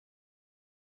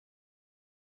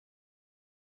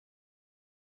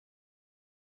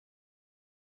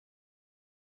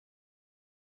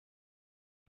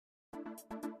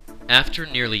After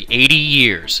nearly 80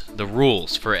 years, the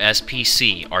rules for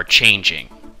SPC are changing.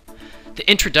 The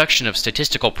introduction of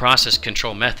statistical process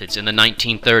control methods in the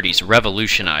 1930s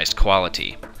revolutionized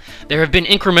quality. There have been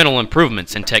incremental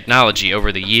improvements in technology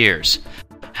over the years.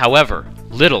 However,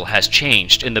 little has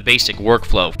changed in the basic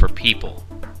workflow for people.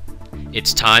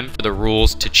 It's time for the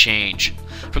rules to change.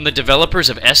 From the developers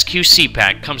of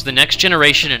SQCpack comes the next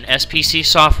generation in SPC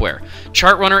software,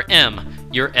 CHARTrunner-m,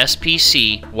 your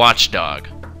SPC watchdog.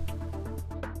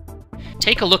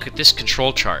 Take a look at this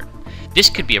control chart. This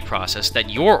could be a process that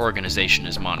your organization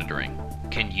is monitoring.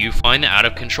 Can you find the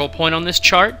out-of-control point on this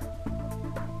chart?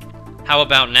 How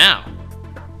about now?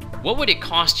 What would it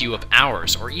cost you of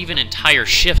hours or even entire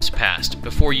shifts passed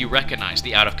before you recognize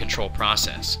the out-of-control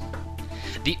process?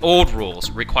 The old rules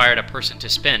required a person to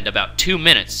spend about 2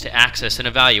 minutes to access and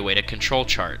evaluate a control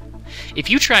chart. If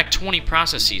you track 20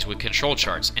 processes with control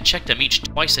charts and check them each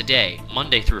twice a day,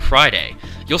 Monday through Friday,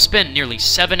 you'll spend nearly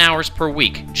 7 hours per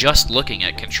week just looking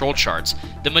at control charts,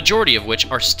 the majority of which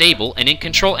are stable and in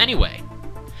control anyway.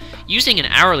 Using an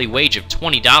hourly wage of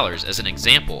 $20 as an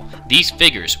example, these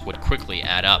figures would quickly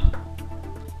add up.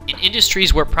 In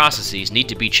industries where processes need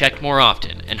to be checked more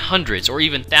often and hundreds or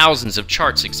even thousands of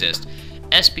charts exist,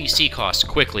 SPC costs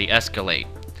quickly escalate.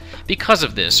 Because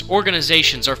of this,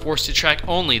 organizations are forced to track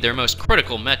only their most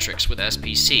critical metrics with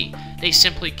SPC. They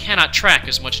simply cannot track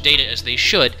as much data as they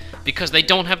should because they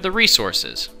don't have the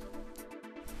resources.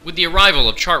 With the arrival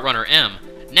of CHARTrunner-m,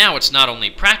 now it's not only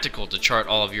practical to chart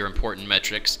all of your important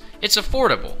metrics, it's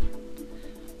affordable.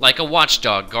 Like a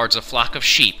watchdog guards a flock of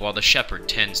sheep while the shepherd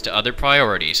tends to other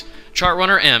priorities,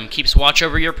 CHARTrunner-m keeps watch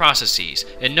over your processes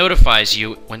and notifies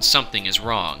you when something is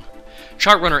wrong.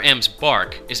 CHARTrunner-m's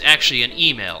bark is actually an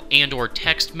email and/or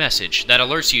text message that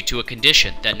alerts you to a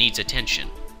condition that needs attention.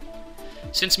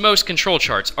 Since most control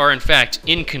charts are in fact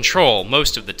in control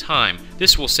most of the time,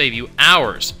 this will save you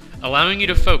hours, allowing you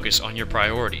to focus on your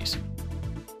priorities.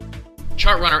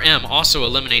 CHARTrunner-m also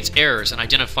eliminates errors in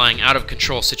identifying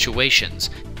out-of-control situations.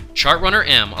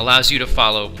 CHARTrunner-m allows you to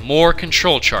follow more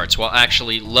control charts while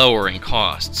actually lowering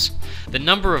costs. The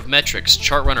number of metrics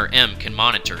CHARTrunner-m can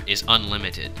monitor is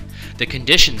unlimited. The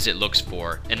conditions it looks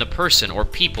for and the person or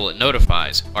people it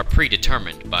notifies are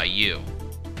predetermined by you.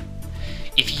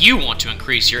 If you want to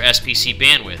increase your SPC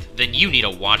bandwidth, then you need a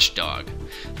watchdog.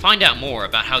 Find out more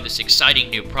about how this exciting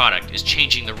new product is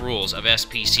changing the rules of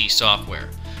SPC software.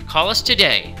 Call us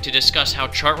today to discuss how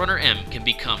CHARTrunner-m can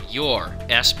become your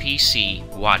SPC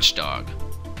watchdog.